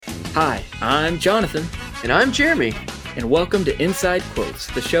Hi, I'm Jonathan, And I'm Jeremy. and welcome to Inside Quotes,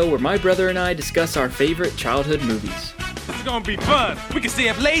 the show where my brother and I discuss our favorite childhood movies. It's gonna be fun. We can stay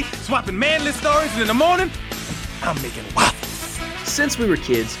up late, swapping manly stories, and in the morning, I'm making waffles. Since we were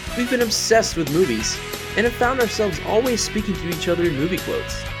kids, we've been obsessed with movies and have found ourselves always speaking to each other in movie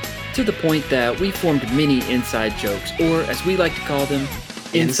quotes. To the point that we formed mini inside jokes, or as we like to call them,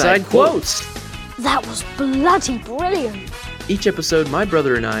 Inside quotes. That was bloody brilliant. Each episode, my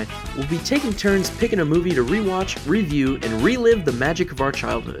brother and I will be taking turns picking a movie to rewatch, review, and relive the magic of our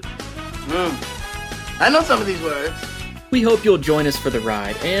childhood. I know some of these words. We hope you'll join us for the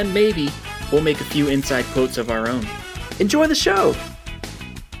ride, and maybe we'll make a few inside quotes of our own. Enjoy the show!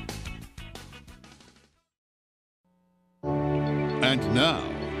 And now,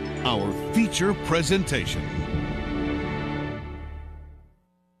 our feature presentation.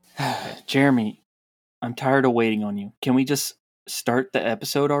 Jeremy, I'm tired of waiting on you. Can we just start the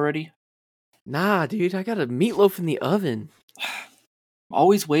episode already? Nah, dude, I got a meatloaf in the oven. I'm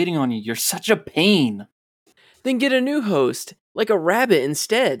always waiting on you. You're such a pain. Then get a new host, like a rabbit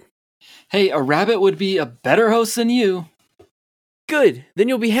instead. Hey, a rabbit would be a better host than you. Good, then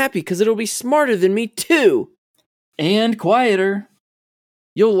you'll be happy because it'll be smarter than me too. And quieter.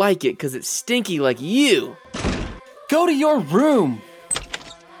 You'll like it because it's stinky like you. Go to your room.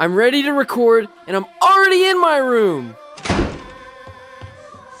 I'm ready to record, and I'm already in my room.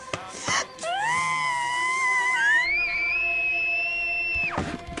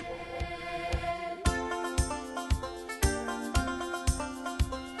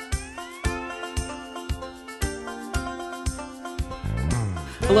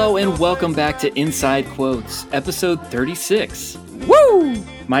 Hello and welcome back to Inside Quotes, episode 36. Woo!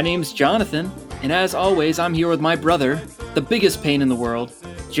 My name's Jonathan, and as always, I'm here with my brother, the biggest pain in the world,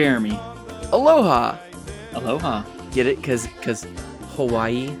 Jeremy. Aloha. Aloha. Get it? Cause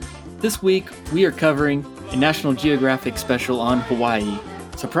Hawaii. This week, we are covering a National Geographic special on Hawaii.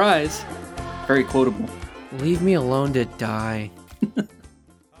 Surprise! Very quotable. Leave me alone to die.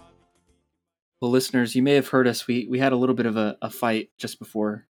 Well, listeners, you may have heard us. We had a little bit of a fight just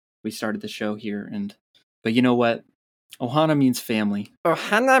before we started the show here, but you know what? Ohana means family,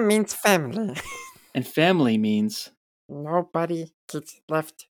 Ohana means family. and family means Nobody gets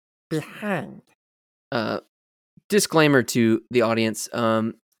left behind. Disclaimer to the audience.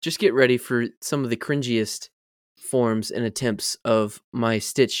 Just get ready for some of the cringiest forms and attempts of my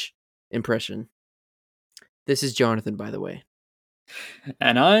Stitch impression. This is Jonathan, by the way.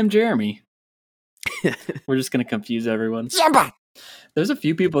 and I'm Jeremy. We're just going to confuse everyone. Jumba! There's a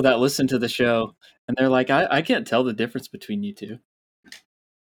few people that listen to the show, and they're like, I can't tell the difference between you two.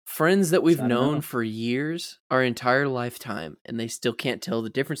 Friends that we've I don't know. known for years, our entire lifetime, and they still can't tell the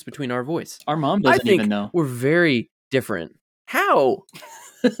difference between our voice. Our mom I doesn't think even know. we're very different. How?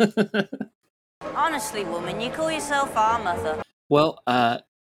 Honestly, woman, you call yourself our mother. Well,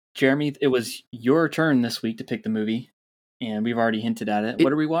 Jeremy, it was your turn this week to pick the movie, and we've already hinted at it.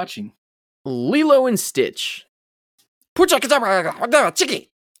 What are we watching? Lilo and Stitch.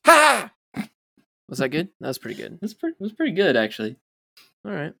 Chicky! Ha! Was that good? That was pretty good. It was pretty good, actually.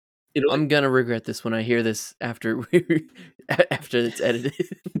 All right. It'll, I'm gonna regret this when I hear this after after it's edited.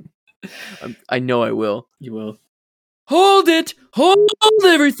 I know I will. you will. Hold it! Hold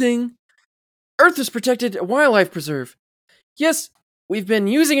everything! Earth is protected a wildlife preserve. Yes, we've been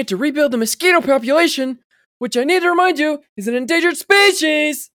using it to rebuild the mosquito population, which I need to remind you is an endangered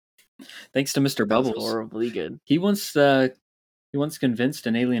species. Thanks to Mr. Bubbles. Horribly good. He once convinced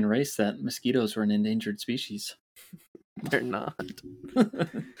an alien race that mosquitoes were an endangered species. They're not.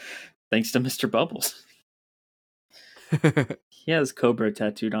 Thanks to Mr. Bubbles. He has Cobra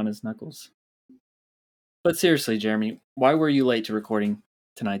tattooed on his knuckles. But seriously, Jeremy, why were you late to recording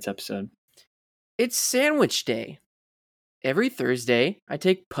tonight's episode? It's sandwich day. Every Thursday, I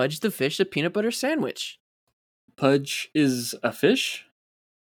take Pudge the fish a peanut butter sandwich. Pudge is a fish?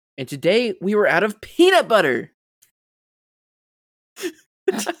 And today, we were out of peanut butter.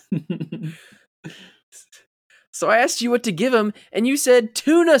 So I asked you what to give him, and you said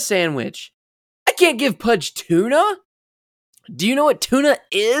tuna sandwich. I can't give Pudge tuna. Do you know what tuna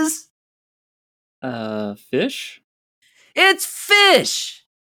is? Fish? It's fish!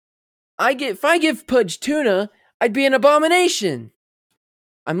 If I give Pudge tuna, I'd be an abomination.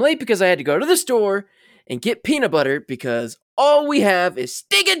 I'm late because I had to go to the store and get peanut butter because all we have is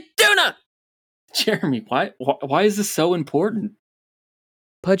stinking tuna! Jeremy, why is this so important?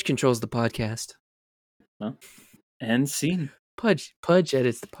 Pudge controls the podcast. Well, end scene. Pudge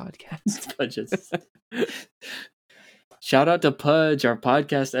edits the podcast. Pudges. Shout out to Pudge, our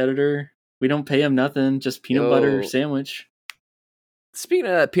podcast editor. We don't pay him nothing, just peanut butter sandwich. speaking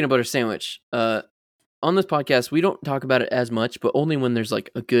of that peanut butter sandwich, on this podcast, we don't talk about it as much, but only when there's like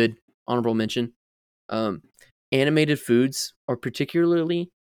a good honorable mention. Animated foods are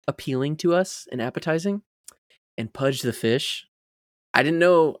particularly appealing to us and appetizing. And Pudge the fish, I didn't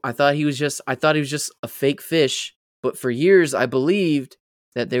know. I thought he was just a fake fish. But for years, I believed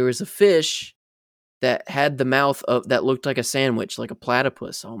that there was a fish that had the mouth that looked like a sandwich, like a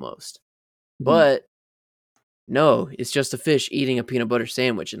platypus almost. Mhm. But no, it's just a fish eating a peanut butter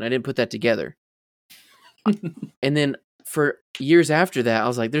sandwich, and I didn't put that together. And then for years after that, I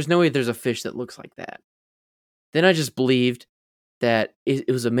was like, there's no way there's a fish that looks like that. Then I just believed that it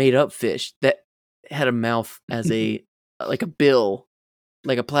was a made-up fish that had a mouth as like a bill,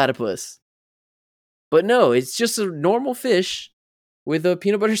 like a platypus. But no, it's just a normal fish with a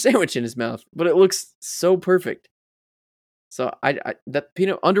peanut butter sandwich in his mouth. But it looks so perfect. So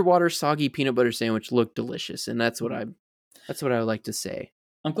that underwater soggy peanut butter sandwich looked delicious, and that's what I would like to say.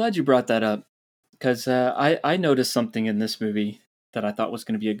 I'm glad you brought that up because I noticed something in this movie that I thought was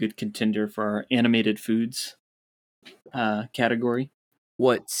going to be a good contender for our animated foods category.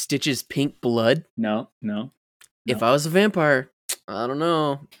 What, Stitch's pink blood? No. If I was a vampire, I don't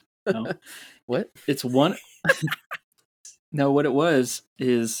know. No. What? It's one. No, what it was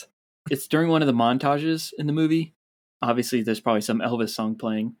is it's during one of the montages in the movie. Obviously, there's probably some Elvis song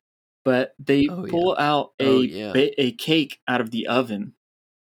playing, but they pull out a cake out of the oven.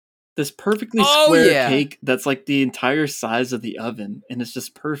 This perfectly square cake that's like the entire size of the oven, and it's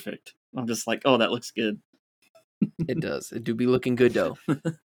just perfect. I'm just like, oh, that looks good. It does. It do be looking good though.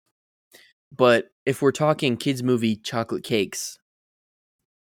 But if we're talking kids movie chocolate cakes,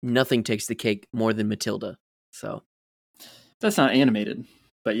 nothing takes the cake more than Matilda. So that's not animated,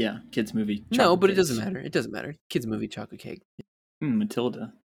 but yeah, kids movie. No, but cakes. It doesn't matter. It doesn't matter. Kids movie chocolate cake. Matilda.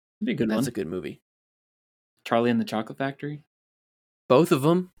 That'd be a good one. That's a good movie. Charlie and the Chocolate Factory. Both of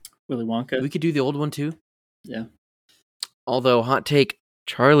them. Willy Wonka. We could do the old one too. Yeah. Although, hot take,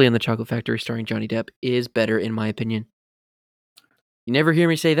 Charlie and the Chocolate Factory starring Johnny Depp is better in my opinion. You never hear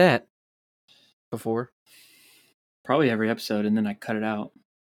me say that before. Probably every episode, and then I cut it out.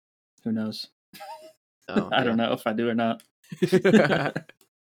 Who knows? Oh, I don't know if I do or not.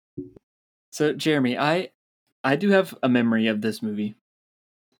 So, Jeremy, I do have a memory of this movie.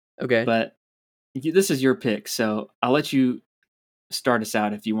 Okay. But this is your pick, so I'll let you start us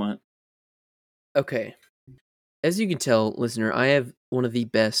out if you want. Okay. As you can tell, listener, I have one of the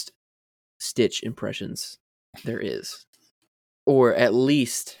best Stitch impressions there is. Or at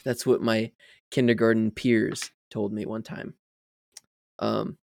least that's what my kindergarten peers told me one time.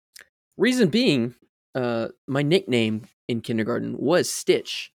 Reason being, my nickname in kindergarten was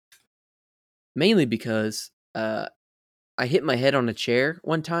Stitch. Mainly because I hit my head on a chair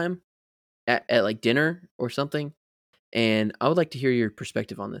one time at like dinner or something. And I would like to hear your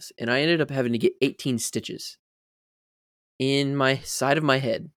perspective on this. And I ended up having to get 18 stitches in my side of my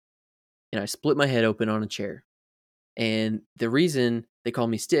head. And I split my head open on a chair. And the reason they call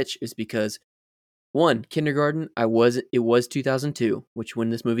me Stitch is because, one, kindergarten, it was 2002, which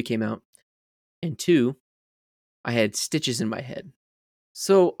when this movie came out. And two, I had stitches in my head.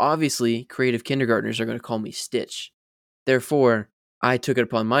 So obviously, creative kindergartners are going to call me Stitch. Therefore, I took it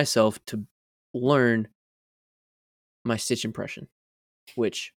upon myself to learn my Stitch impression,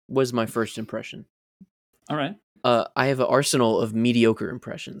 which was my first impression. All right. I have an arsenal of mediocre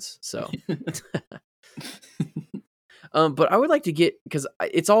impressions, so. But I would like to get, because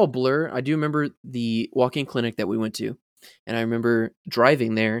it's all a blur. I do remember the walk-in clinic that we went to, and I remember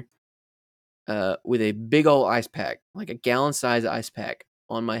driving there with a big old ice pack, like a gallon-size ice pack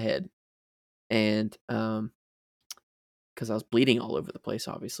on my head, and because I was bleeding all over the place,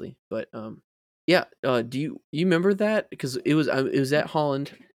 obviously. But yeah, do you remember that? Because it was at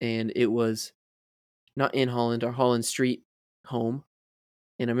Holland, and it was not in Holland, our Holland Street home,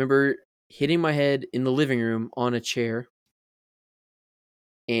 and I remember hitting my head in the living room on a chair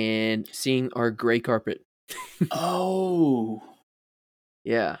and seeing our gray carpet. Oh.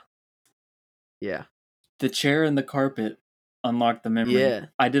 Yeah. The chair and the carpet unlocked the memory. Yeah.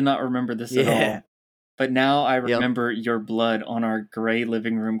 I did not remember this at all. But now I remember your blood on our gray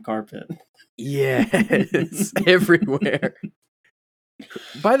living room carpet. Yes. Everywhere.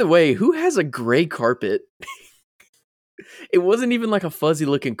 By the way, who has a gray carpet? It wasn't even like a fuzzy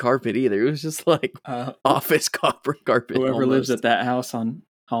looking carpet either. It was just like office copper carpet. Whoever lives at that house on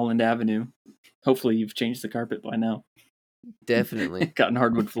Holland Avenue. Hopefully you've changed the carpet by now. Definitely. Gotten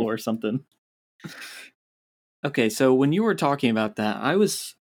hardwood floor or something. Okay, so when you were talking about that,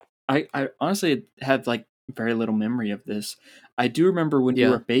 I honestly had like very little memory of this. I do remember when you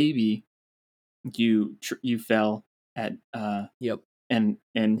were a baby, you fell at and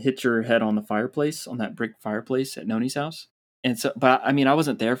hit your head on the fireplace, on that brick fireplace at Noni's house. And so, but I mean, I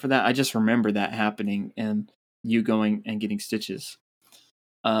wasn't there for that. I just remember that happening and you going and getting stitches.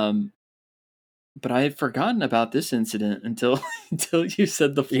 But I had forgotten about this incident until you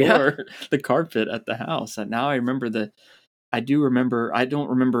said the floor, the carpet at the house. And now I remember I don't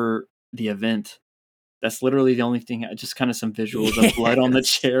remember the event. That's literally the only thing. Just kind of some visuals of blood on the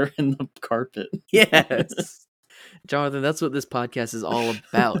chair and the carpet. Yes. Jonathan, that's what this podcast is all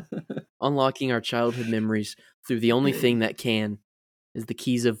about. Unlocking our childhood memories through the only thing that is the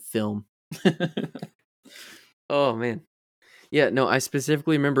keys of film. Oh, man. Yeah, no, I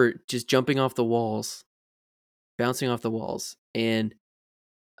specifically remember just jumping off the walls, bouncing off the walls. And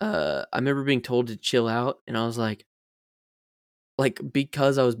I remember being told to chill out. And I was like,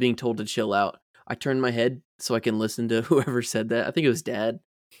 because I was being told to chill out, I turned my head so I can listen to whoever said that. I think it was Dad.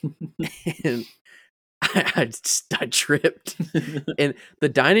 And I tripped. And the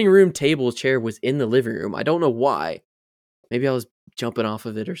dining room table chair was in the living room. I don't know why. Maybe I was jumping off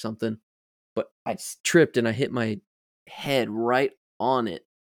of it or something. But I just tripped and I hit my head right on it.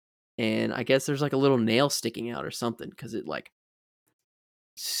 And I guess there's like a little nail sticking out or something because it like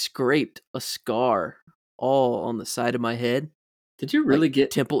scraped a scar all on the side of my head. Did you really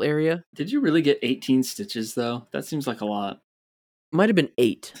get temple area? Did you really get 18 stitches though? That seems like a lot. Might have been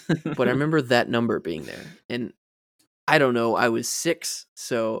 8, but I remember that number being there. And I don't know, I was 6,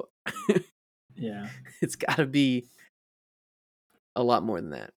 so yeah, it's got to be a lot more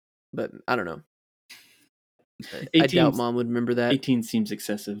than that. But I don't know. I doubt Mom would remember that. 18 seems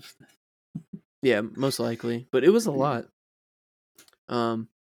excessive. Yeah, most likely, but it was a lot. I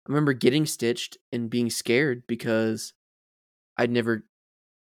remember getting stitched and being scared because I'd never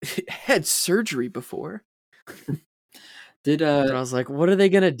had surgery before. And I was like, what are they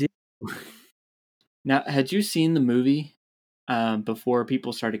going to do? Now, had you seen the movie before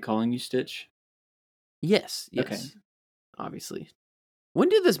people started calling you Stitch? Yes. Okay. Obviously. When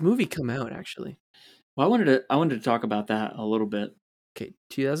did this movie come out, actually? Well, I wanted to talk about that a little bit. Okay,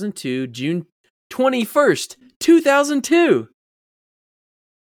 2002, June 21st, 2002.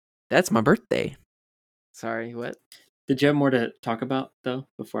 That's my birthday. Sorry, what? Did you have more to talk about though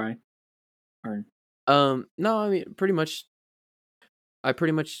before I? Or no, I mean I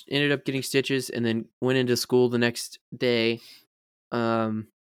pretty much ended up getting stitches and then went into school the next day,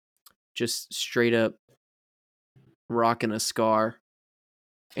 just straight up rocking a scar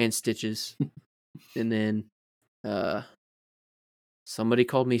and stitches. And then somebody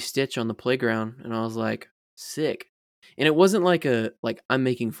called me Stitch on the playground and I was like, sick. And it wasn't like I'm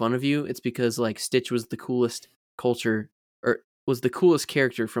making fun of you. It's because like Stitch was the coolest was the coolest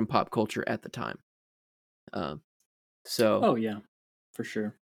character from pop culture at the time. Oh yeah, for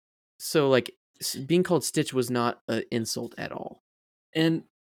sure. So like being called Stitch was not an insult at all. And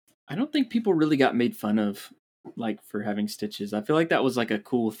I don't think people really got made fun of like for having stitches. I feel like that was like a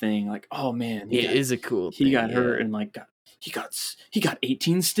cool thing. Like, oh man, it is a cool thing. He got hurt and like he got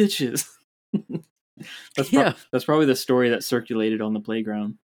 18 stitches. That's probably the story that circulated on the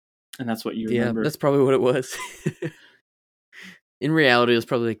playground. And that's what you remember. Yeah, that's probably what it was. In reality, it was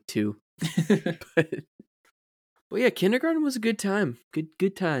probably like 2. but yeah, kindergarten was a good time.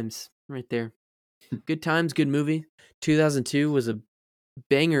 Good times right there. Good times, good movie. 2002 was a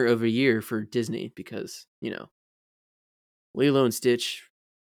banger of a year for Disney because, Lilo and Stitch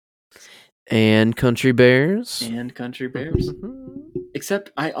and Country Bears.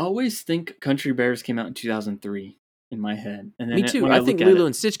 Except I always think Country Bears came out in 2003 in my head. And then me too. I think Lilo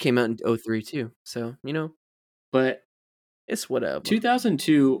and Stitch came out in 2003 too. So, But it's whatever.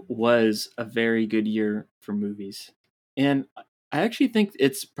 2002 was a very good year for movies. And I actually think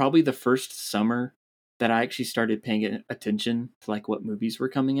it's probably the first summer that I actually started paying attention to like what movies were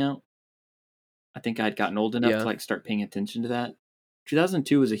coming out. I think I'd gotten old enough to like start paying attention to that.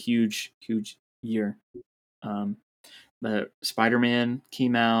 2002 was a huge year. The Spider-Man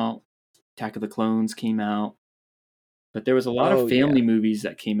came out, Attack of the Clones came out, but there was a lot of family movies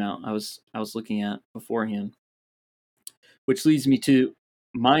that came out. I was looking at beforehand, which leads me to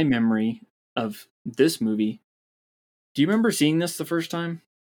my memory of this movie. Do you remember seeing this the first time?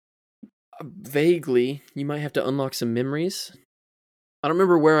 Vaguely. You might have to unlock some memories. I don't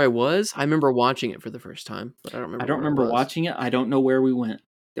remember where I was. I remember watching it for the first time, but I don't remember. Watching it. I don't know where we went.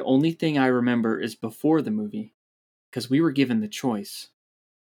 The only thing I remember is before the movie, because we were given the choice.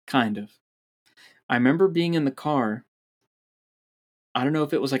 Kind of. I remember being in the car. I don't know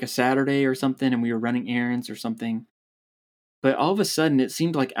if it was like a Saturday or something, and we were running errands or something. But all of a sudden, it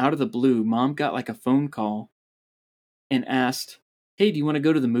seemed like out of the blue, Mom got like a phone call and asked, "Hey, do you want to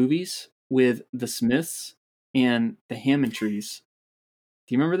go to the movies with the Smiths and the Hammontrees?"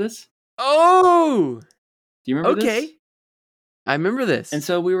 Do you remember this? Oh, Do you remember okay. this? I remember this. And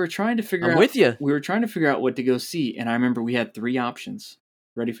so we were trying to figure I'm out. with you. We were trying to figure out what to go see, and I remember we had 3 options.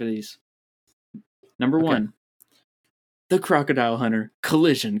 Ready for these? Number Okay. 1, The Crocodile Hunter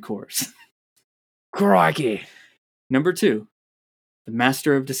Collision Course. Crikey. Number 2, The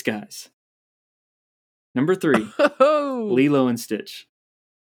Master of Disguise. Number 3, Oh, Lilo and Stitch.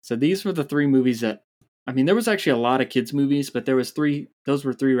 So these were the 3 movies that, I mean, there was actually a lot of kids movies, but there was 3. Those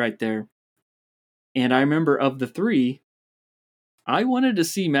were 3 right there. And I remember of the 3, I wanted to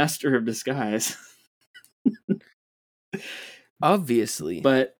see Master of Disguise. obviously.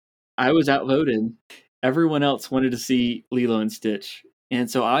 But I was outvoted. Everyone else wanted to see Lilo and Stitch. And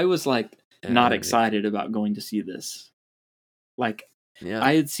so I was like not excited about going to see this. Like Yeah.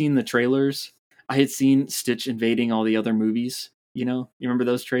 I had seen the trailers. I had seen Stitch invading all the other movies. You know, you remember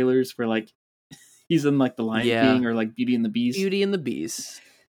those trailers where like he's in like The Lion King or like Beauty and the Beast. Beauty and the Beast.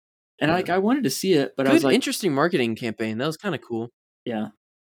 And like I wanted to see it, but Good, I was like, interesting marketing campaign. That was kind of cool. yeah.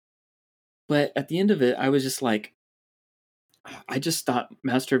 But at the end of it, I was just like, I just thought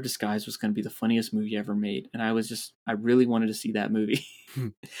Master of Disguise was going to be the funniest movie ever made. And I really wanted to see that movie.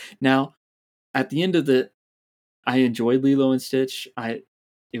 Now, at the end of I enjoyed Lilo and Stitch.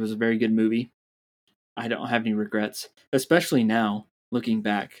 It was a very good movie. I don't have any regrets, especially now looking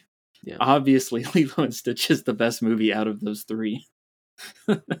back. Yeah. Obviously, Lilo and Stitch is the best movie out of those 3.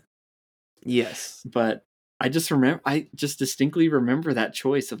 Yes. But I just distinctly remember that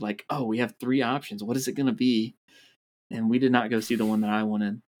choice of like, oh, we have 3 options. What is it going to be? And we did not go see the one that I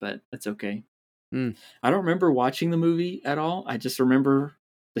wanted, but it's okay. I don't remember watching the movie at all. I just remember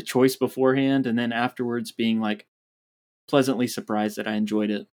the choice beforehand, and then afterwards being like pleasantly surprised that I enjoyed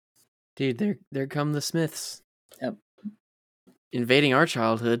it. Dude, there come the Smiths. Yep. Invading our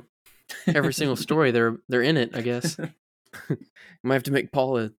childhood. Every single story, they're in it, I guess. Might have to make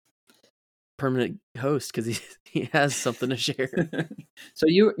Paul a permanent host because he has something to share. So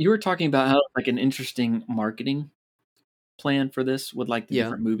you were talking about how like an interesting marketing plan for this with like the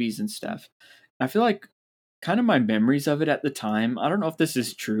different movies and stuff. I feel like kind of my memories of it at the time, I don't know if this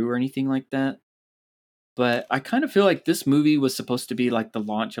is true or anything like that, but I kind of feel like this movie was supposed to be like the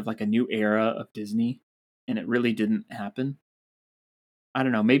launch of like a new era of Disney, and it really didn't happen. I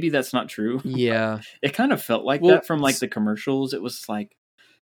don't know, maybe that's not true. Yeah. It kind of felt like that from like the commercials. It was like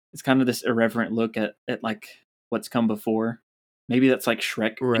it's kind of this irreverent look at like what's come before. Maybe that's like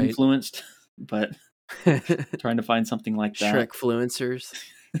Shrek influenced, but trying to find something like that. Shrekfluencers.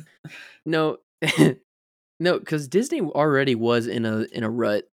 No, no, because Disney already was in a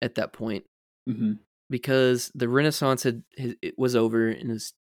rut at that point. Mm-hmm. Because the Renaissance it was over. In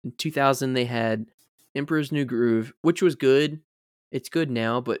 2000, they had Emperor's New Groove, which was good. It's good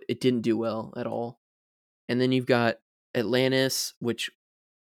now, but it didn't do well at all. And then you've got Atlantis, which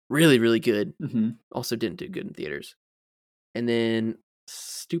really, really good. Mm-hmm. Also didn't do good in theaters. And then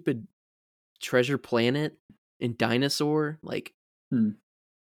stupid Treasure Planet and Dinosaur. Like, I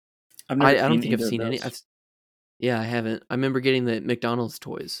don't think I've seen any. I haven't. I remember getting the McDonald's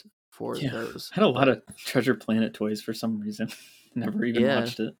toys for those. I had a lot of Treasure Planet toys for some reason. Never even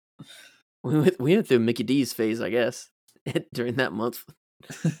watched it. We went through Mickey D's phase, I guess, during that month.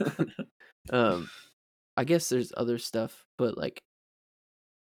 I guess there's other stuff, but like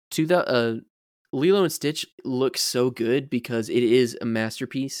Lilo and Stitch looks so good because it is a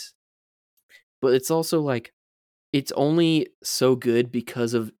masterpiece. But it's also like it's only so good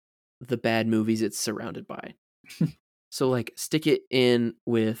because of the bad movies it's surrounded by. So like stick it in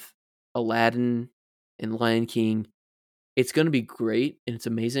with Aladdin and Lion King. It's going to be great and it's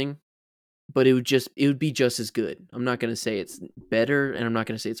amazing, but it would be just as good. I'm not going to say it's better and I'm not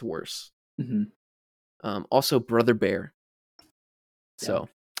going to say it's worse. Mm-hmm. Also Brother Bear. So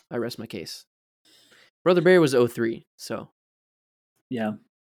I rest my case. Brother Bear was 2003. So yeah.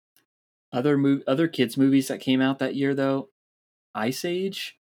 Other kids movies that came out that year though, Ice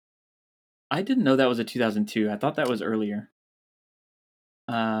Age. I didn't know that was a 2002. I thought that was earlier.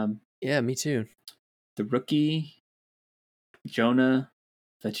 Yeah, me too. The Rookie, Jonah,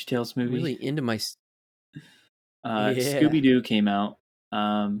 VeggieTales movie. Really into my. Scooby-Doo came out.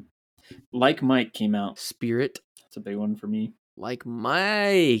 Like Mike came out. Spirit. That's a big one for me. Like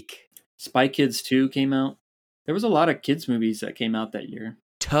Mike. Spy Kids 2 came out. There was a lot of kids movies that came out that year.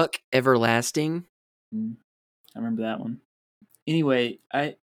 Tuck Everlasting. I remember that one. Anyway,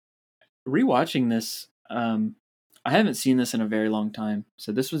 rewatching this, I haven't seen this in a very long time,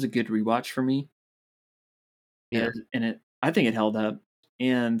 so this was a good rewatch for me. Yeah, and I think it held up,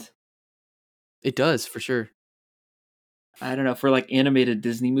 and it does for sure. I don't know, for like animated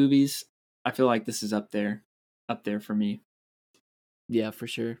Disney movies, I feel like this is up there for me. Yeah, for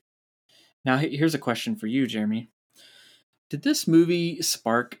sure. Now, here's a question for you, Jeremy. Did this movie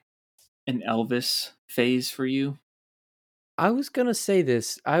spark an Elvis phase for you? I was gonna say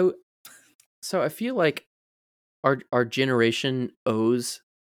this. So I feel like our generation owes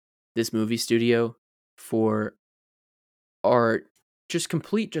this movie studio for our just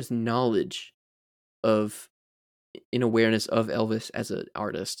complete knowledge of in awareness of Elvis as an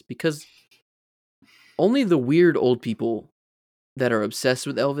artist, because only the weird old people that are obsessed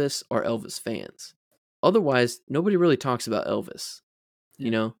with Elvis are Elvis fans. Otherwise, nobody really talks about Elvis. Yeah.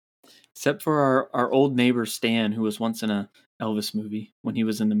 You know, except for our old neighbor Stan, who was once in a Elvis movie when he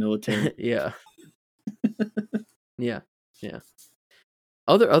was in the military. Yeah. Yeah.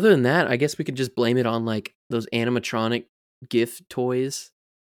 Other than that, I guess we could just blame it on like those animatronic GIF toys,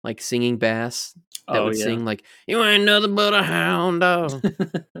 like singing bass that would sing like "You ain't nothing but a hound dog,"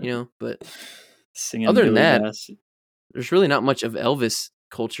 But singing other than Billy that, Bass. There's really not much of Elvis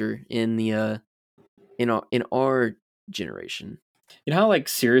culture in the in our generation. You know how like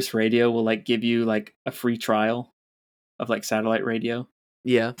Sirius Radio will like give you like a free trial of like satellite radio?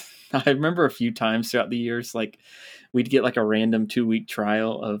 Yeah. I remember a few times throughout the years, like we'd get like a random 2-week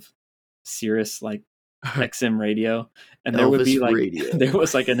trial of Sirius like XM radio, and there would be like there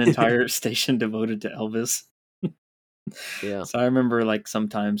was like an entire station devoted to Elvis. Yeah. So I remember like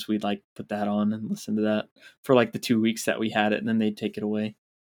sometimes we'd like put that on and listen to that for like the 2 weeks that we had it, and then they'd take it away.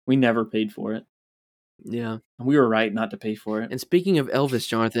 We never paid for it. Yeah. And we were right not to pay for it. And speaking of Elvis,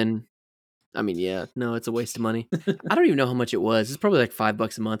 Jonathan, I mean, yeah, no, it's a waste of money. I don't even know how much it was. It's probably like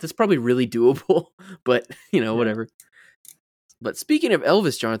 $5 a month. It's probably really doable, but whatever. But speaking of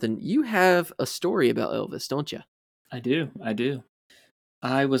Elvis, Jonathan, you have a story about Elvis, don't you? I do.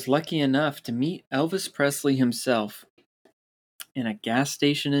 I was lucky enough to meet Elvis Presley himself in a gas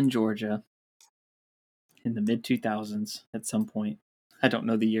station in Georgia in the mid-2000s at some point. I don't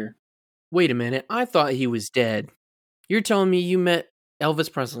know the year. Wait a minute. I thought he was dead. You're telling me you met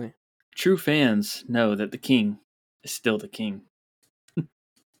Elvis Presley? True fans know that the king is still the king.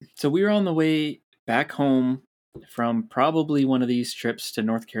 So we were on the way back home from probably one of these trips to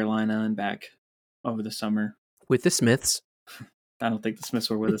North Carolina and back over the summer. With the Smiths? I don't think the Smiths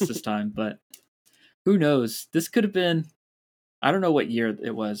were with us this time, but who knows? This could have been, I don't know what year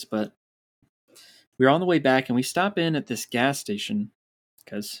it was, but we were on the way back and we stop in at this gas station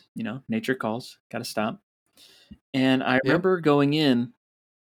because, nature calls, got to stop. And I remember going in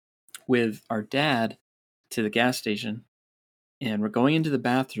with our dad to the gas station, and we're going into the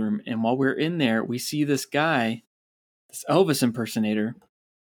bathroom, and while we're in there, we see this guy, this Elvis impersonator,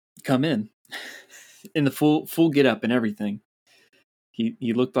 come in the full get up and everything.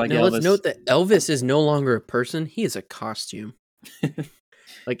 He looked like now, Elvis. Let's note that Elvis is no longer a person; he is a costume.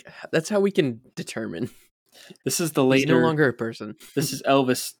 Like that's how we can determine. This is the later. He's no longer a person. This is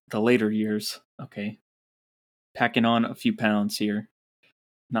Elvis, the later years. Okay, packing on a few pounds here,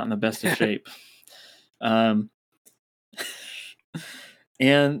 not in the best of shape.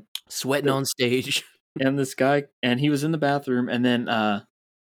 And sweating on stage. And this guy, and he was in the bathroom, and then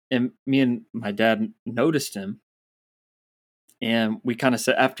and me and my dad noticed him, and we kind of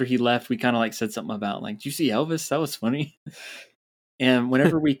said, after he left, we kind of like said something about like, "Did you see Elvis? That was funny." And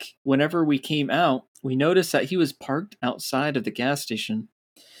whenever we came out, we noticed that he was parked outside of the gas station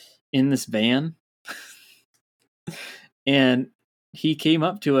in this van, and he came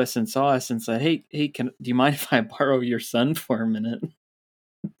up to us and saw us and said, "Hey, do you mind if I borrow your son for a minute?"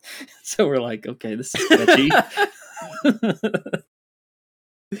 So we're like, okay, this is sketchy.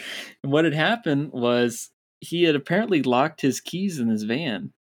 And what had happened was he had apparently locked his keys in his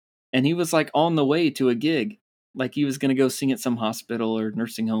van, and he was like on the way to a gig, like he was going to go sing at some hospital or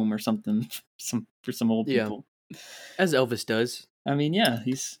nursing home or something, for some old people. As Elvis does. I mean, yeah,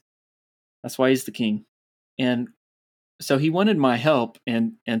 that's why he's the king. And so he wanted my help,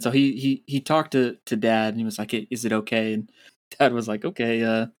 and so he talked to Dad, and he was like, "Hey, is it okay?" And Dad was like, "Okay,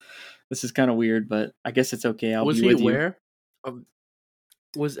 this is kind of weird, but I guess it's okay. I'll be with you."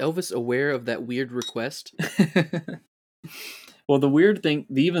 Was Elvis aware of that weird request? Well, the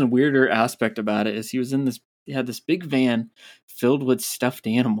even weirder aspect about it is he had this big van filled with stuffed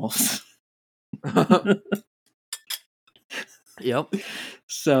animals. Yep.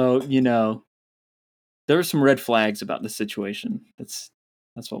 So, there were some red flags about the situation. That's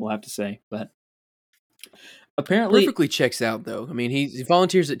what we'll have to say. But apparently, perfectly checks out, though. I mean, he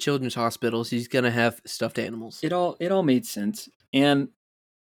volunteers at children's hospitals. He's gonna have stuffed animals. It all made sense. And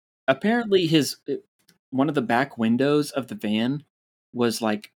apparently, one of the back windows of the van was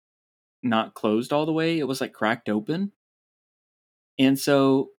like not closed all the way. It was like cracked open, and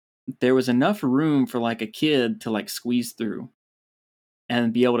so there was enough room for like a kid to like squeeze through.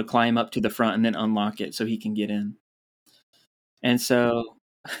 and be able to climb up to the front and then unlock it so he can get in. And so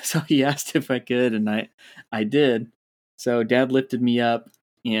he asked if I could, and I did. So Dad lifted me up,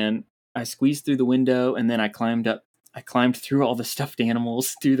 and I squeezed through the window, and then I climbed up. I climbed through all the stuffed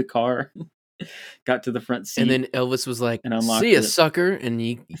animals through the car, got to the front seat, And then Elvis was like, and unlocked "See ya, it. sucker," and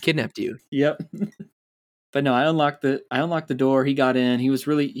he kidnapped you. Yep. But no, I unlocked the door. He got in. He was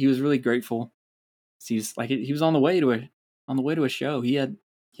really grateful. He was on the way to a show. He had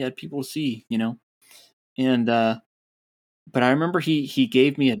people to see, And but I remember he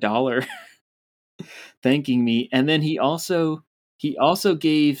gave me $1 thanking me, and then he also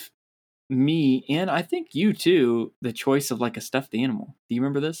gave me, and I think you too, the choice of like a stuffed animal. Do you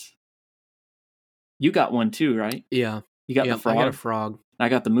remember this? You got one too, right? Yeah. You got the frog. I got a frog. I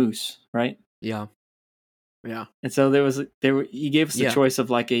got the moose, right? Yeah. Yeah. And so he gave us the choice of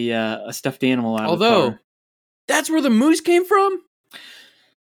like a stuffed animal out of the Although, car. that's where the moose came from?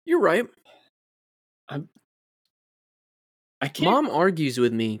 You're right. I can't. Mom argues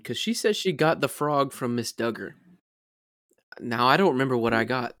with me because she says she got the frog from Miss Duggar. Now, I don't remember what I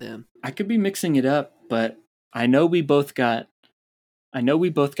got then. I could be mixing it up, but I know we both got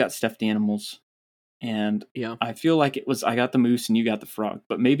stuffed animals. And yeah, I feel like I got the moose and you got the frog,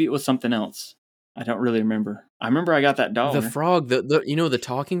 but maybe it was something else. I don't really remember. I remember I got that $1. The frog, the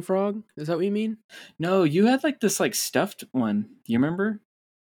talking frog? Is that what you mean? No, you had like this like stuffed one. Do you remember?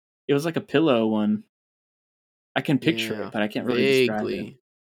 It was like a pillow one. I can picture it, but I can't really describe it.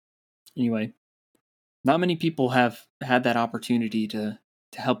 Anyway, not many people have had that opportunity to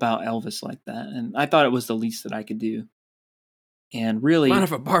help out Elvis like that, and I thought it was the least that I could do. And really, mind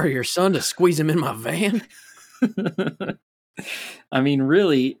if I borrow your son to squeeze him in my van? I mean,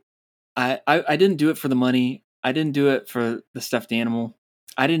 really, I didn't do it for the money. I didn't do it for the stuffed animal.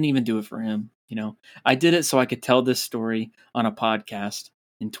 I didn't even do it for him. I did it so I could tell this story on a podcast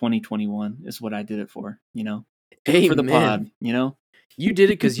in 2021 is what I did it for. Hey, for the pod. You did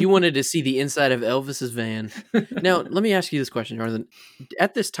it because you wanted to see the inside of Elvis's van. Now, let me ask you this question, Jonathan.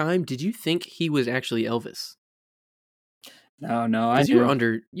 At this time, did you think he was actually Elvis? No, I you were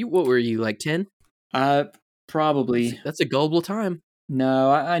under. What were you, like 10? Probably. That's a gullible time.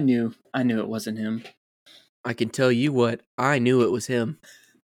 No, I knew it wasn't him. I can tell you what, I knew it was him.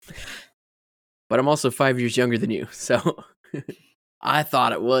 But I'm also 5 years younger than you, so I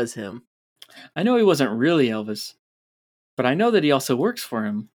thought it was him. I know he wasn't really Elvis, but I know that he also works for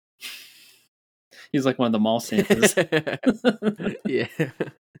him. He's like one of the mall Santas. Yeah.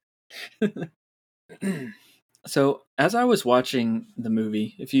 So, as I was watching the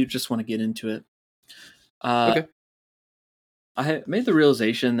movie, if you just want to get into it, okay. I made the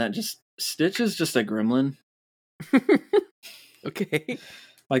realization that Stitch is just a gremlin. Okay.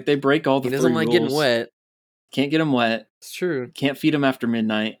 Like, they break all the he doesn't like rules. getting wet. Can't get him wet. It's true. Can't feed him after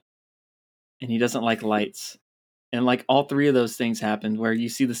midnight. And he doesn't like lights. And like all three of those things happened, where you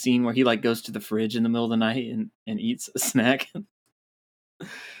see the scene where he like goes to the fridge in the middle of the night and eats a snack.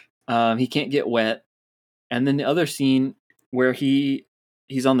 He can't get wet. And then the other scene where he's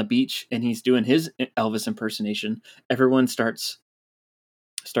on the beach and he's doing his Elvis impersonation, everyone starts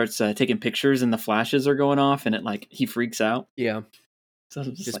taking pictures and the flashes are going off and he freaks out. Yeah. So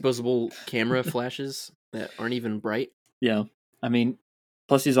disposable camera flashes that aren't even bright. Yeah. I mean,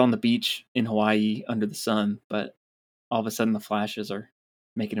 plus he's on the beach in Hawaii under the sun, but all of a sudden the flashes are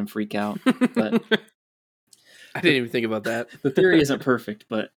making him freak out. But I didn't even think about that. The theory isn't perfect,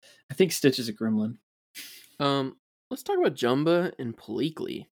 but I think Stitch is a gremlin. Let's talk about Jumba and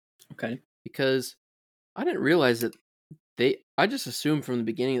Pleakley. Okay. Because I didn't realize that I just assumed from the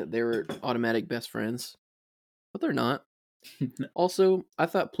beginning that they were automatic best friends, but they're not. Also, I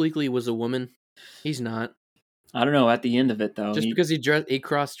thought Pleakley was a woman. He's not. I don't know. At the end of it, though, just because he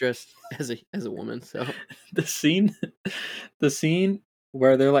cross-dressed as a woman. So the scene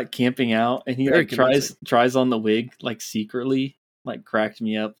where they're like camping out and he like tries on the wig like secretly like cracked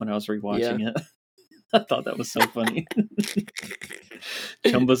me up when I was rewatching it. I thought that was so funny.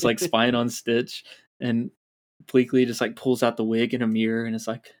 Jumba's like spying on Stitch, and Pleakley just like pulls out the wig in a mirror and is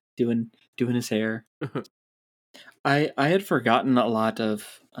like doing his hair. I had forgotten a lot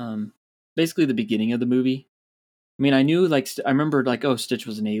of basically the beginning of the movie. I mean, I knew I remembered oh, Stitch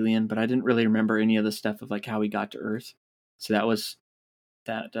was an alien, but I didn't really remember any of the stuff of like how he got to Earth. So that was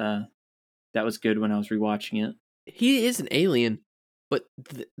good when I was rewatching it. He is an alien, but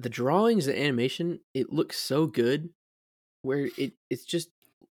the drawings and animation, it looks so good where it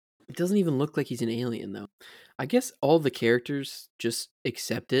doesn't even look like he's an alien though. I guess all the characters just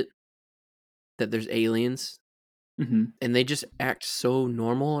accept it that there's aliens. Mm-hmm. And they just act so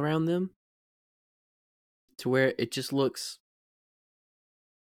normal around them to where it just looks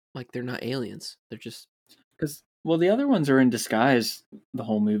like they're not aliens. They're just Because the other ones are in disguise the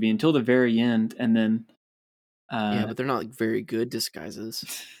whole movie until the very end, and then yeah, but they're not like very good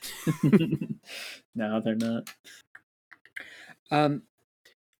disguises. no, they're not.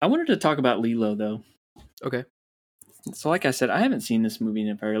 I wanted to talk about Lilo though. Okay. So, like I said, I haven't seen this movie in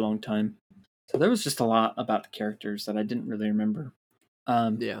a very long time, so there was just a lot about the characters that I didn't really remember.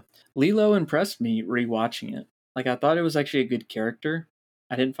 Yeah, Lilo impressed me rewatching it. Like, I thought it was actually a good character.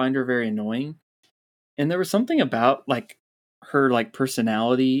 I didn't find her very annoying, and there was something about like her like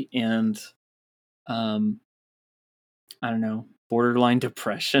personality and I don't know, borderline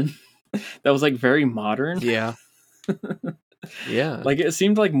depression that was like very modern. yeah, yeah. Like, it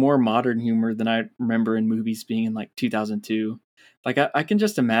seemed like more modern humor than I remember in movies being in like 2002. Like, I can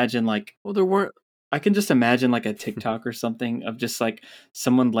just imagine like, Well, there weren't. I can just imagine like a TikTok or something of just like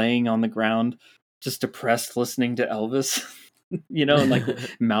someone laying on the ground, just depressed, listening to Elvis, you know, and like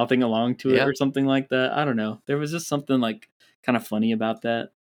mouthing along to it Yeah. or something like that. I don't know. There was just something like kind of funny about that.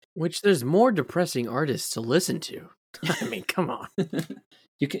 Which there's more depressing artists to listen to. I mean, come on.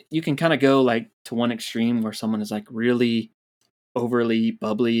 You can kind of go like to one extreme where someone is like really overly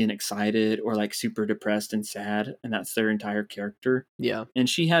bubbly and excited, or like super depressed and sad, and that's their entire character. Yeah, And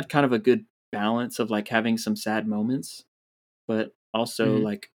she had kind of a good balance of like having some sad moments, but also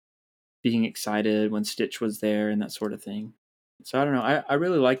like being excited when Stitch was there and that sort of thing. So I don't know. I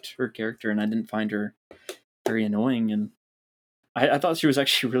really liked her character, and I didn't find her very annoying. And I thought she was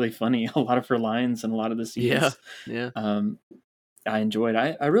actually really funny. A lot of her lines and a lot of the scenes. yeah. I enjoyed.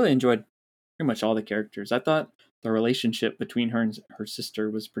 I really enjoyed pretty much all the characters. I thought the relationship between her and her sister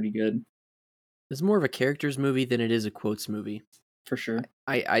was pretty good. It's more of a characters movie than it is a quotes movie. For sure.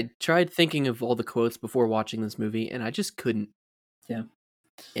 I tried thinking of all the quotes before watching this movie, and I just couldn't. Yeah.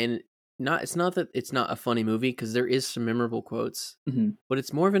 And it's not that it's not a funny movie, because there is some memorable quotes, Mm-hmm. but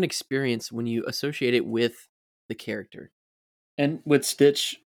it's more of an experience when you associate it with the character. And with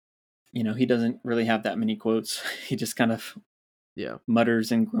Stitch, you know, he doesn't really have that many quotes. He just kind of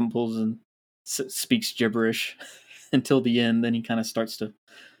mutters and grumbles and speaks gibberish until the end. Then he kind of starts to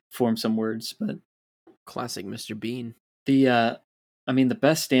form some words. But classic Mr. Bean. The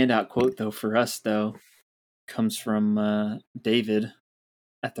best standout quote though for us though comes from David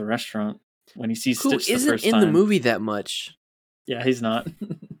at the restaurant when he sees Stitch the first time. Who isn't in the movie that much. Yeah, he's not.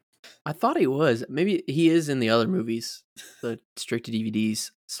 I thought he was. Maybe he is in the other movies, the straight to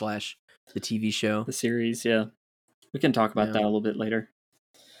DVDs / the TV show, the series. Yeah, we can talk about that a little bit later.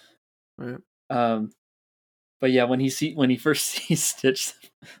 Right. But yeah, when he first sees Stitch,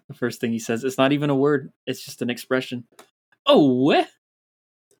 the first thing he says, it's not even a word; it's just an expression. Oh, we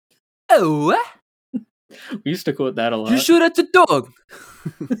used to quote that a lot. You shoot at the dog.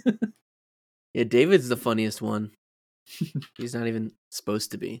 Yeah, David's the funniest one. He's not even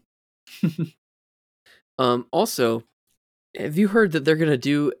supposed to be. Also, have you heard that they're gonna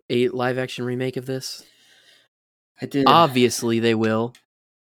do a live action remake of this? I did. Obviously, they will.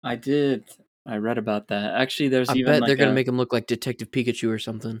 I did. I read about that. Actually, I bet they're gonna make him look like Detective Pikachu or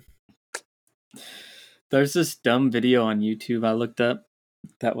something. There's this dumb video on YouTube I looked up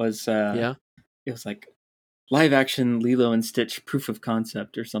that was it was like live action Lilo and Stitch proof of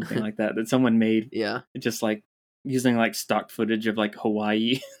concept or something like that someone made. Yeah, just like using like stock footage of like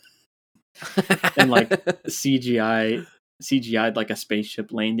Hawaii and like CGI'd like a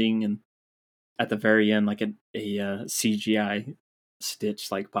spaceship landing, and at the very end like a CGI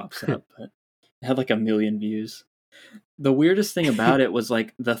Stitch like pops up. But it had like 1 million views. The weirdest thing about it was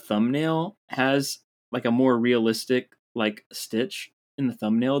like the thumbnail has like a more realistic like Stitch in the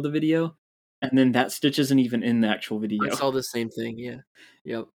thumbnail of the video, and then that Stitch isn't even in the actual video. I saw the same thing. Yeah.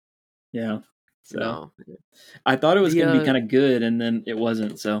 Yep. Yeah. So no. I thought it was going to be kind of good, and then it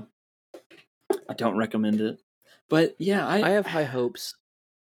wasn't. So I don't recommend it. But yeah, I have high hopes.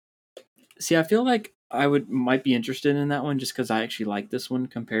 See, I feel like I might be interested in that one just because I actually like this one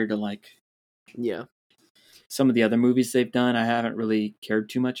compared to like some of the other movies they've done. I haven't really cared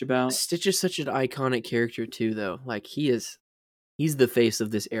too much about. Stitch is such an iconic character too, though. Like he's the face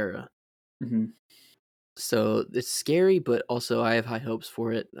of this era. Mm-hmm. So it's scary, but also I have high hopes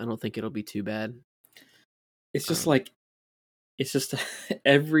for it. I don't think it'll be too bad. It's just it's just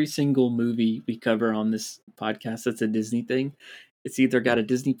every single movie we cover on this podcast that's a Disney thing. It's either got a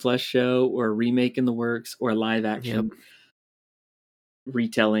Disney Plus show or a remake in the works or a live action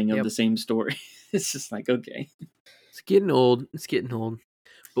retelling of the same story. It's just like, okay. It's getting old.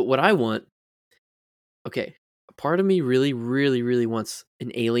 But what I want, okay, a part of me really, really, really wants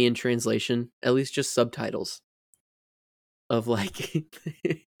an alien translation, at least just subtitles of like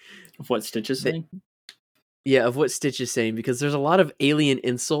of what Stitch is saying. Yeah, of what Stitch is saying, because there's a lot of alien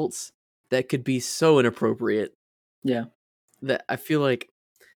insults that could be so inappropriate. Yeah. That I feel like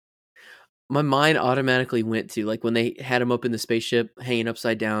my mind automatically went to, like, when they had him up in the spaceship hanging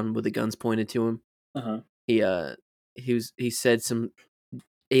upside down with the guns pointed to him. Uh-huh. He said some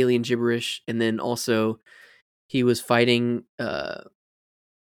alien gibberish, and then also he was fighting or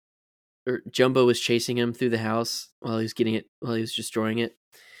Jumbo was chasing him through the house while he was destroying it,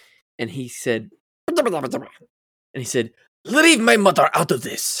 and he said leave my mother out of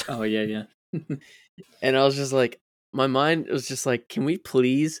this. Oh yeah. And I was just like, my mind was just like, can we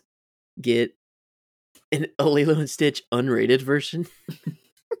please get a Lilo and Stitch unrated version?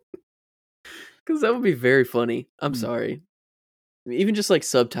 Because that would be very funny. I'm sorry. Even just like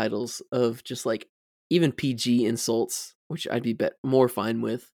subtitles of just like even PG insults, which I'd be more fine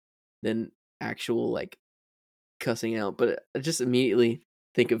with than actual like cussing out. But I just immediately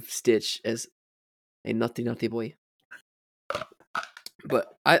think of Stitch as a naughty boy.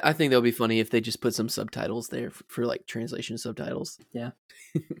 But I think that would be funny if they just put some subtitles there for like translation subtitles. Yeah.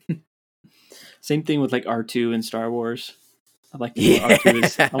 Same thing with like R2 in Star Wars. I'd like to know what R2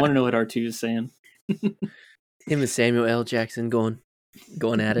 is. I want to know what R2 is saying. Him and Samuel L. Jackson going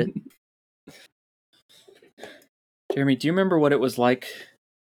at it. Jeremy, do you remember what it was like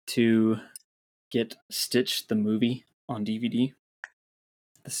to get Stitch the movie on DVD?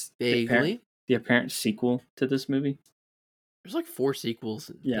 Vaguely. The apparent sequel to this movie? There's like 4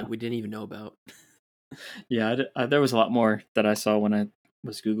 sequels that we didn't even know about. Yeah, there was a lot more that I saw when I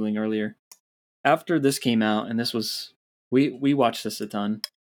was Googling earlier. After this came out, and this was... We watched this a ton.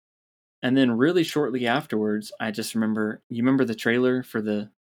 And then really shortly afterwards, I just remember... You remember the trailer for the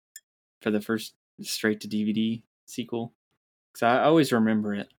first straight-to-DVD sequel? Because I always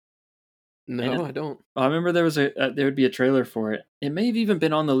remember it. No, I don't. I remember there was there would be a trailer for it. It may have even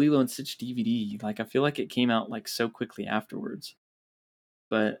been on the Lilo and Stitch DVD. Like, I feel like it came out like so quickly afterwards.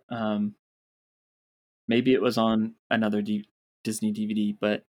 But maybe it was on another Disney DVD.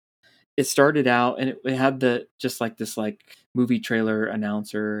 But it started out and it had just like this like movie trailer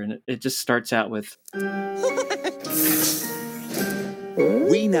announcer, and it just starts out with.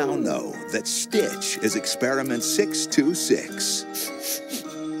 We now know that Stitch is experiment 626.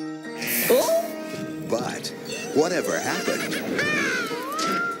 But whatever happened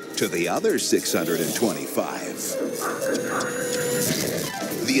to the other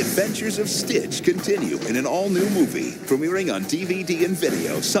 625? The Adventures of Stitch continue in an all-new movie premiering on DVD and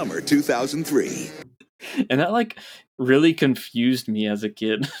video summer 2003. And that like really confused me as a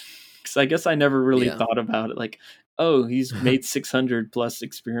kid, because I guess I never really thought about it. Like, oh, he's made 600 plus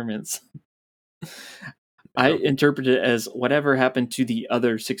experiments. I interpret it as whatever happened to the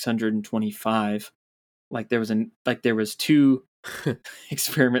other 625. Like there was 2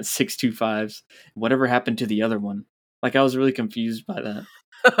 experiment 625s. Whatever happened to the other one? Like I was really confused by that.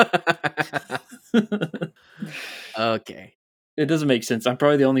 Okay. It doesn't make sense. I'm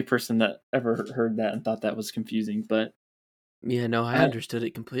probably the only person that ever heard that and thought that was confusing, but yeah, no, I understood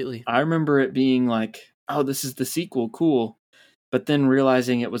it completely. I remember it being like, oh, this is the sequel, cool. But then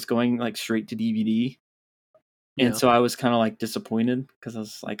realizing it was going like straight to DVD. And so I was kind of like disappointed because I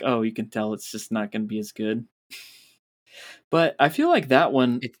was like, oh, you can tell it's just not going to be as good. But I feel like that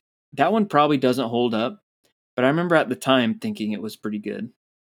one probably doesn't hold up. But I remember at the time thinking it was pretty good.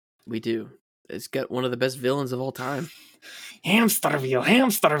 We do. It's got one of the best villains of all time.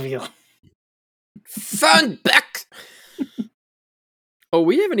 Hamsterville. Funback! Oh,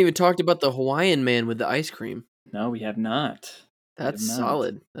 we haven't even talked about the Hawaiian man with the ice cream. No, we have not. That's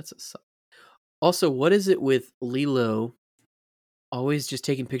solid. Also, what is it with Lilo always just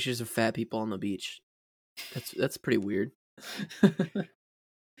taking pictures of fat people on the beach? That's pretty weird.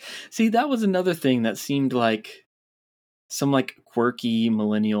 See, that was another thing that seemed like some like quirky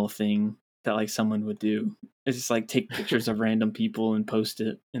millennial thing that like someone would do. It's just like take pictures of random people and post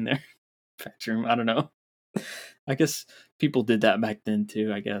it in their bedroom. I don't know. I guess people did that back then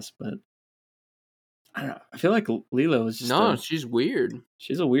too, I guess, but I don't know. I feel like Lilo is just she's weird.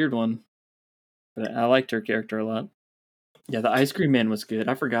 She's a weird one. But I liked her character a lot. Yeah, the ice cream man was good.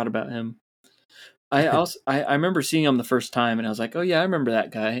 I forgot about him. I remember seeing him the first time and I was like, oh yeah, I remember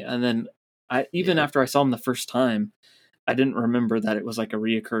that guy. And then after I saw him the first time, I didn't remember that it was like a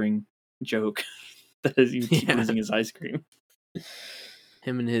reoccurring joke that he would keep losing his ice cream.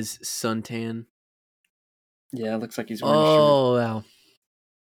 Him and his suntan. Yeah, it looks like he's wearing a shirt. Oh, wow.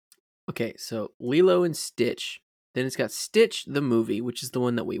 Okay, so Lilo and Stitch. Then it's got Stitch the movie, which is the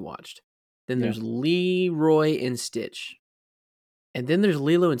one that we watched. Then there's Leroy and Stitch. And then there's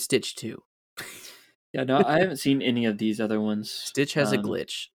Lilo and Stitch 2. Yeah, no, I haven't seen any of these other ones. Stitch has a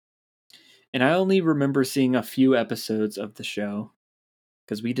glitch. And I only remember seeing a few episodes of the show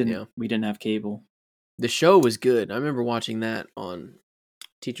because we didn't have cable. The show was good. I remember watching that on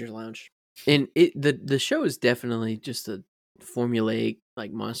Teacher's Lounge. And the show is definitely just a formulaic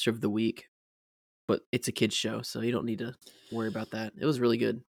like monster of the week, but it's a kids show, so you don't need to worry about that. It was really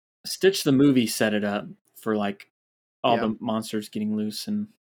good. Stitch the movie set it up for like all the monsters getting loose and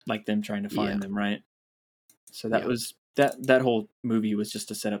like them trying to find them, right? So that was that whole movie was just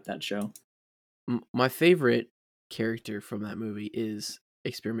to set up that show. My favorite character from that movie is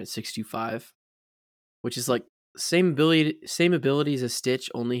Experiment 625, which is like same abilities as Stitch,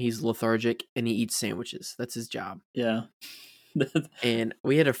 only he's lethargic and he eats sandwiches. That's his job. Yeah. And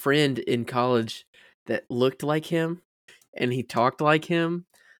we had a friend in college that looked like him and he talked like him,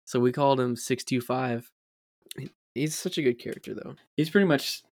 so we called him 625. He's such a good character though. He's pretty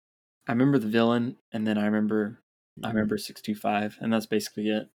much, I remember the villain, and then I remember 625, and that's basically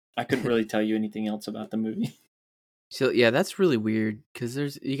it. I couldn't really tell you anything else about the movie. So yeah, that's really weird because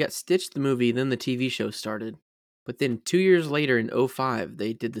you got Stitch the movie, then the TV show started, but then 2 years later in 2005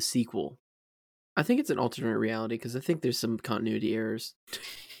 they did the sequel. I think it's an alternate reality because I think there's some continuity errors,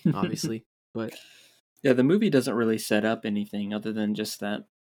 obviously. But yeah, the movie doesn't really set up anything other than just that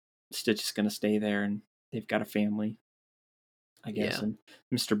Stitch is going to stay there and they've got a family, I guess. Yeah. And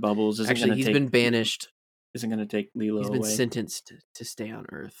Mr. Bubbles isn't going to he's been banished. Isn't going to take Lilo away. He's been sentenced to stay on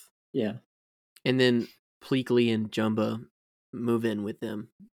Earth. Yeah. And then Pleakley and Jumba move in with them,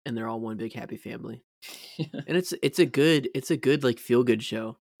 and they're all one big happy family. And it's a good like feel good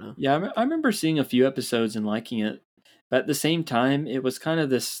show. No? Yeah, I remember seeing a few episodes and liking it, but at the same time, it was kind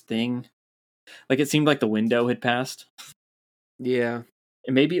of this thing. Like it seemed like the window had passed. Yeah,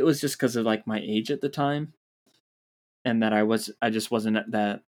 and maybe it was just because of like my age at the time, and that I just wasn't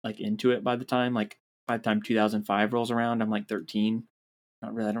that like into it by the time. Like by the time 2005 rolls around, I'm like 13. I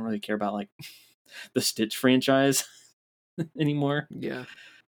don't really care about like the Stitch franchise anymore. Yeah,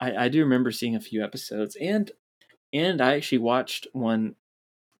 I do remember seeing a few episodes, and I actually watched one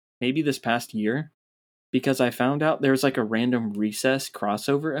maybe this past year because I found out there's like a random Recess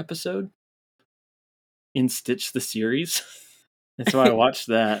crossover episode in Stitch the series. And so I watched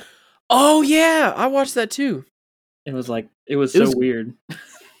that. Oh yeah, I watched that too. It was so weird.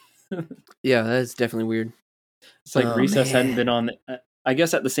 Yeah, that's definitely weird. It's like Recess hadn't been on. I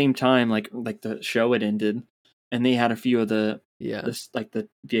guess at the same time, like the show had ended, and they had a few of the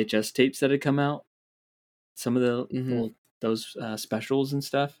VHS tapes that had come out. Some of the those specials and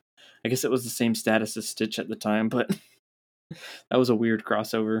stuff. I guess it was the same status as Stitch at the time, but that was a weird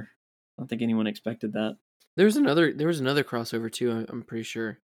crossover. I don't think anyone expected that. There was another crossover too. I'm pretty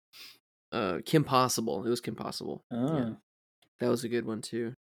sure. Kim Possible. It was Kim Possible. Oh. Yeah. That was a good one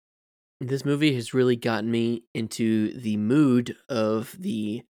too. This movie has really gotten me into the mood of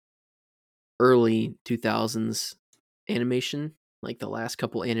the early 2000s animation, like the last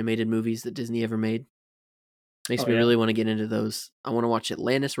couple animated movies that Disney ever made. Makes me really want to get into those. I want to watch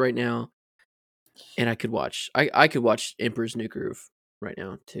Atlantis right now, and I could watch Emperor's New Groove right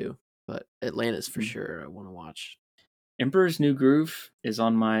now too. But Atlantis for sure I want to watch. Emperor's New Groove is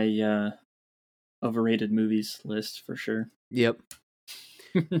on my overrated movies list for sure. Yep.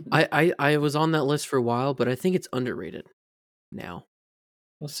 I was on that list for a while, but I think it's underrated now.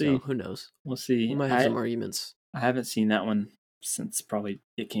 We'll see. So, who knows? We'll see. We might have some arguments. I haven't seen that one since probably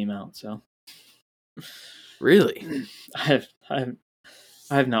it came out. So, really, I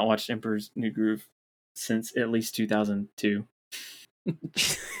have not watched Emperor's New Groove since at least 2002.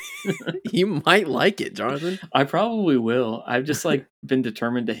 You might like it, Jonathan. I probably will. I've just like been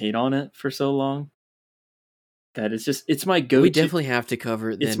determined to hate on it for so long that it's my go-to. We definitely have to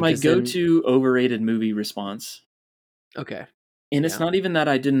cover it. It's my go-to overrated movie response. Okay. And it's not even that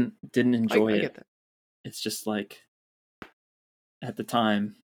I didn't enjoy it. Get that. It's just like at the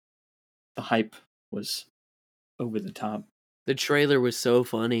time the hype was over the top. The trailer was so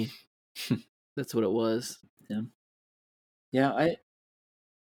funny. That's what it was. Yeah. Yeah,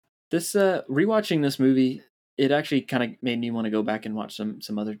 rewatching this movie, it actually kind of made me want to go back and watch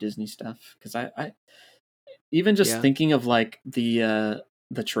some other Disney stuff because I even just thinking of like the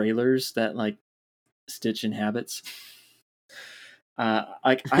trailers that like Stitch inhabits.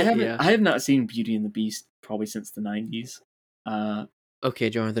 I have not seen Beauty and the Beast probably since the 90s. Okay,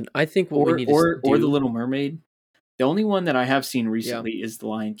 Jonathan, I think what we need to do... or The Little Mermaid. The only one that I have seen recently is The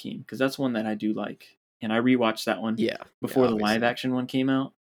Lion King because that's one that I do like, and I rewatched that one before the live action one came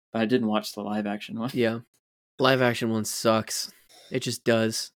out. But I didn't watch the live action one. Yeah. Live action one sucks. It just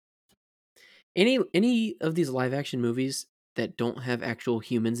does. Any of these live action movies that don't have actual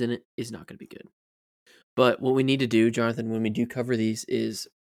humans in it is not going to be good. But what we need to do, Jonathan, when we do cover these is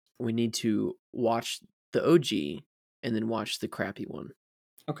we need to watch the OG and then watch the crappy one.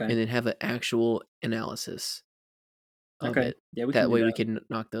 Okay. And then have an actual analysis of it. Yeah, we that can way do we can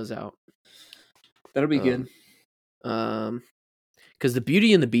knock those out. That'll be good. Because the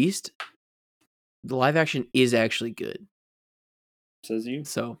Beauty and the Beast, the live action is actually good. Says you.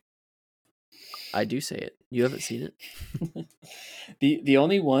 So I do say it. You haven't seen it. The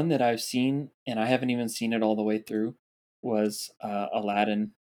only one that I've seen, and I haven't even seen it all the way through, was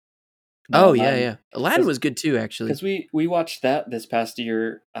Aladdin. No, yeah. Aladdin was good too, actually. Because we watched that this past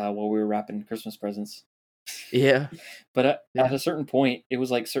year while we were wrapping Christmas presents. Yeah. But at a certain point, it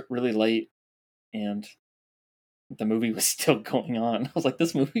was like really late, and the movie was still going on. I was like,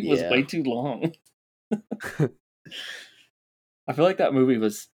 this movie was way too long. I feel like that movie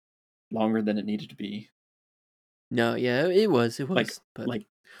was longer than it needed to be. No, yeah, it was. Like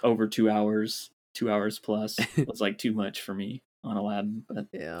over 2 hours, 2 hours plus was like too much for me on Aladdin. But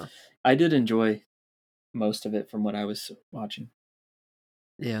yeah, I did enjoy most of it from what I was watching.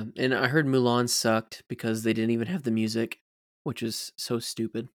 Yeah, and I heard Mulan sucked because they didn't even have the music, which is so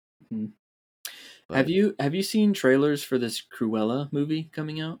stupid. Mm-hmm. Have you seen trailers for this Cruella movie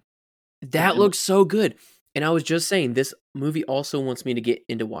coming out? That looks so good. And I was just saying, this movie also wants me to get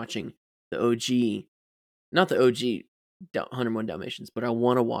into watching the OG, not the OG 101 Dalmatians, but I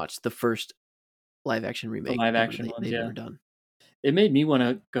want to watch the first live action remake. The live action ones, they've yeah. never done. It made me want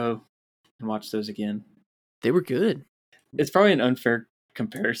to go and watch those again. They were good. It's probably an unfair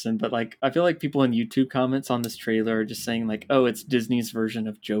comparison, but like I feel like people in YouTube comments on this trailer are just saying like, "Oh, it's Disney's version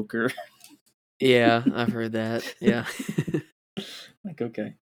of Joker." Yeah, I've heard that. Yeah. Like,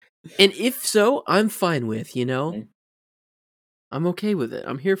 okay. And if so, I'm fine with, okay. I'm okay with it.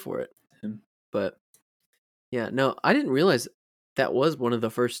 I'm here for it. But yeah, no, I didn't realize that was one of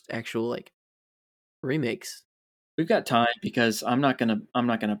the first actual like remakes. We've got time because I'm not gonna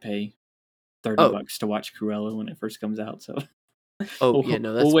pay $30 to watch Cruella when it first comes out. So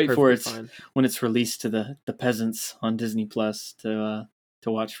we'll wait for it fine. When it's released to the peasants on Disney Plus to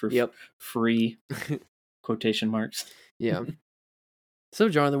watch for free quotation marks. Yeah. So,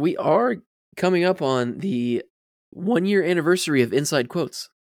 Jonathan, we are coming up on the 1-year anniversary of Inside Quotes,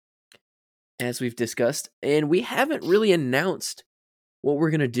 as we've discussed, and we haven't really announced what we're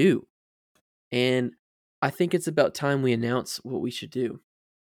going to do. And I think it's about time we announce what we should do,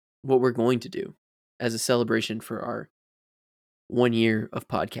 what we're going to do as a celebration for our 1 year of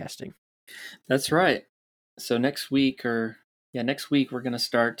podcasting. That's right. So next week we're going to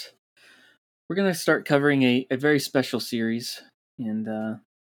start covering a very special series. And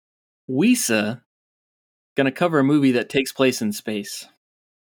Weesa gonna cover a movie that takes place in space.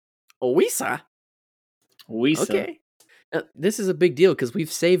 Oh, Weesa. Okay. Now, this is a big deal because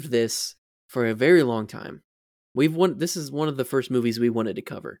we've saved this for a very long time. This is one of the first movies we wanted to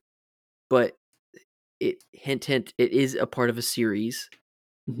cover, but hint, it is a part of a series,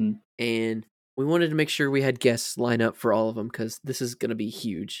 and we wanted to make sure we had guests line up for all of them because this is gonna be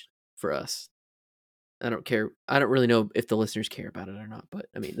huge for us. I don't care. I don't really know if the listeners care about it or not, but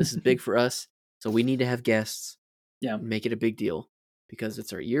I mean, this is big for us. So we need to have guests. Yeah. Make it a big deal because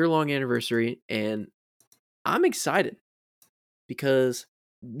it's our year-long anniversary. And I'm excited because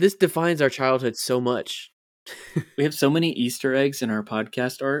this defines our childhood so much. We have so many Easter eggs in our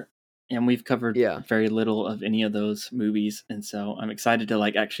podcast art, and we've covered very little of any of those movies. And so I'm excited to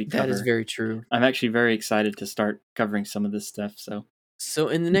actually cover. That is very true. I'm actually very excited to start covering some of this stuff. So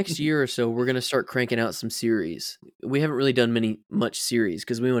in the next year or so, we're going to start cranking out some series. We haven't really done much series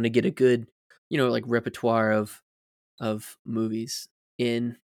because we want to get a good, repertoire of movies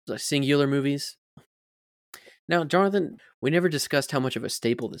in singular movies. Now, Jonathan, we never discussed how much of a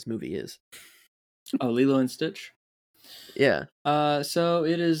staple this movie is. Oh, Lilo and Stitch? Yeah. So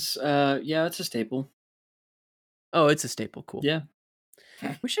it is, it's a staple. Oh, it's a staple. Cool. Yeah.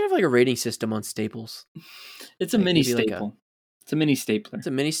 We should have a rating system on staples. It's a mini staple. It's a mini stapler. It's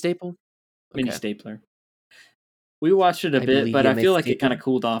a mini staple? Mini stapler. We watched it a bit, but I feel like it kind of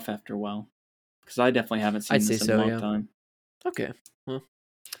cooled off after a while. Because I definitely haven't seen this in a long time. Okay. Well.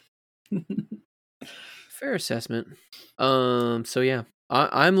 Fair assessment. So yeah.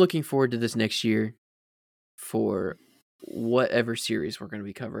 I'm looking forward to this next year for whatever series we're going to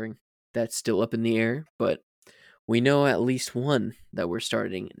be covering. That's still up in the air, but we know at least one that we're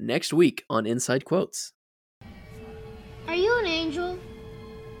starting next week on Inside Quotes. Are you an angel?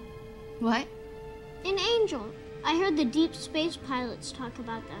 What? An angel. I heard the deep space pilots talk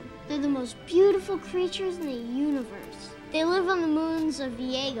about them. They're the most beautiful creatures in the universe. They live on the moons of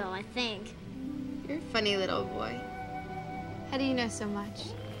Viego, I think. You're a funny little boy. How do you know so much?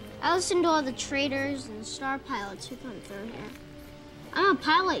 I listen to all the traders and star pilots who come through here. I'm a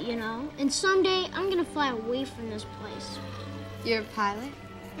pilot, you know, and someday I'm gonna fly away from this place. You're a pilot?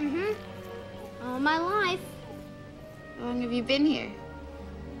 Mm-hmm. All my life. How long have you been here?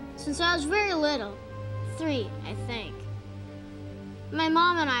 Since I was very little. 3, I think. My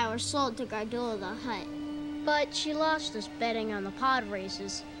mom and I were sold to Gardula the Hutt, but she lost us betting on the pod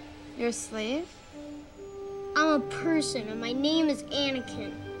races. You're a slave? I'm a person, and my name is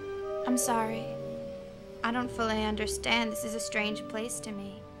Anakin. I'm sorry. I don't fully understand. This is a strange place to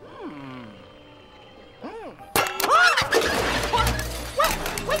me.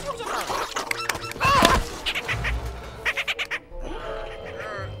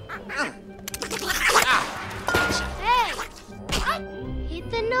 Hey! Hit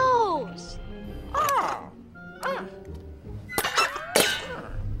the nose!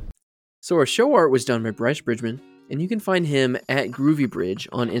 So our show art was done by Bryce Bridgman, and you can find him at Groovy Bridge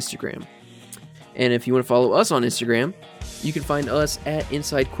on Instagram. And if you want to follow us on Instagram, you can find us at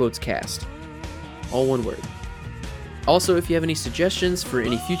Inside Quotes Cast. All one word. Also, if you have any suggestions for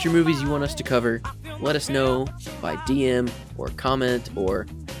any future movies you want us to cover, let us know by DM or comment or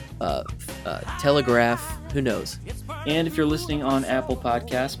telegraph. Who knows? And if you're listening on Apple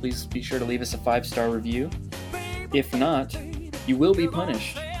Podcasts, please be sure to leave us a 5-star review. If not, you will be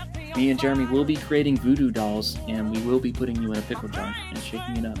punished. Me and Jeremy will be creating voodoo dolls, and we will be putting you in a pickle jar and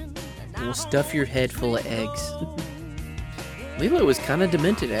shaking it up. We'll stuff your head full of eggs. Lilo was kind of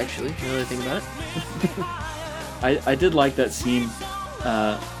demented, actually, now that I think about it. I did like that scene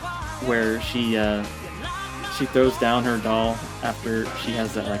where she throws down her doll after she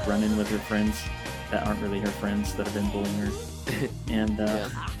has that like run-in with her friends that aren't really her friends that have been bullying her. And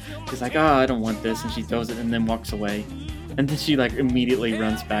she's like, I don't want this, and she throws it and then walks away. And then she like immediately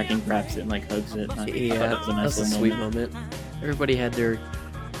runs back and grabs it and like hugs it. I That was a sweet moment. Everybody had their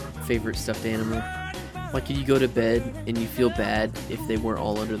favorite stuffed animal. Like you go to bed and you feel bad if they weren't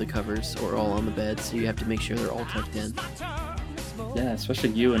all under the covers or all on the bed, so you have to make sure they're all tucked in. Yeah, especially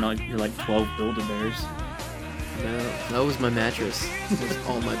you and all your like 12 Build-A-Bears. No, that was my mattress. It was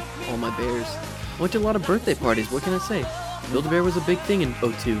all my bears. I went to a lot of birthday parties. What can I say? Build-A-Bear was a big thing in 02.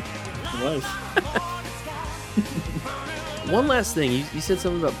 It was. One last thing, you said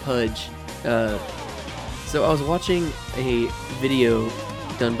something about Pudge. So I was watching a video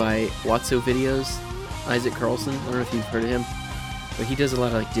done by Watso Videos, Isaac Carlson. I don't know if you've heard of him, but he does a lot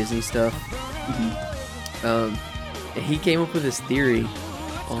of like Disney stuff. And he came up with this theory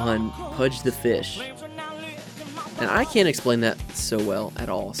on Pudge the fish, and I can't explain that so well at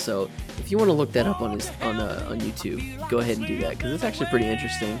all. So if you want to look that up on YouTube, go ahead and do that because it's actually pretty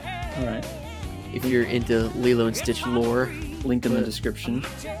interesting. All right. If you're into Lilo and Stitch lore, link in the description.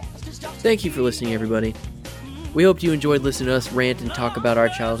 Thank you for listening, everybody. We hope you enjoyed listening to us rant and talk about our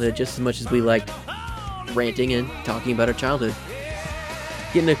childhood just as much as we liked ranting and talking about our childhood.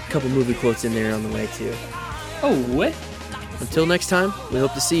 Getting a couple movie quotes in there on the way, too. Oh, what? Until next time, we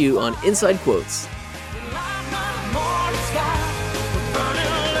hope to see you on Inside Quotes.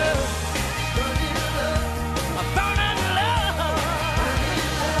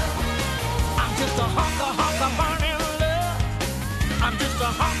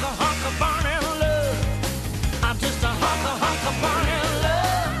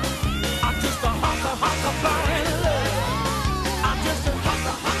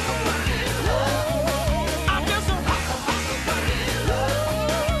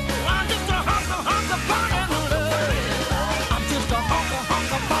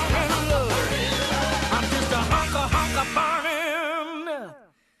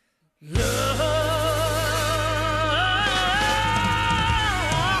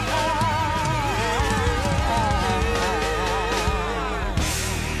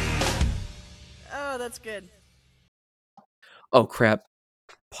 That's good. Oh crap.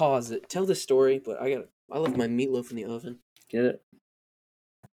 Pause it. Tell the story, but I left my meatloaf in the oven. Get it?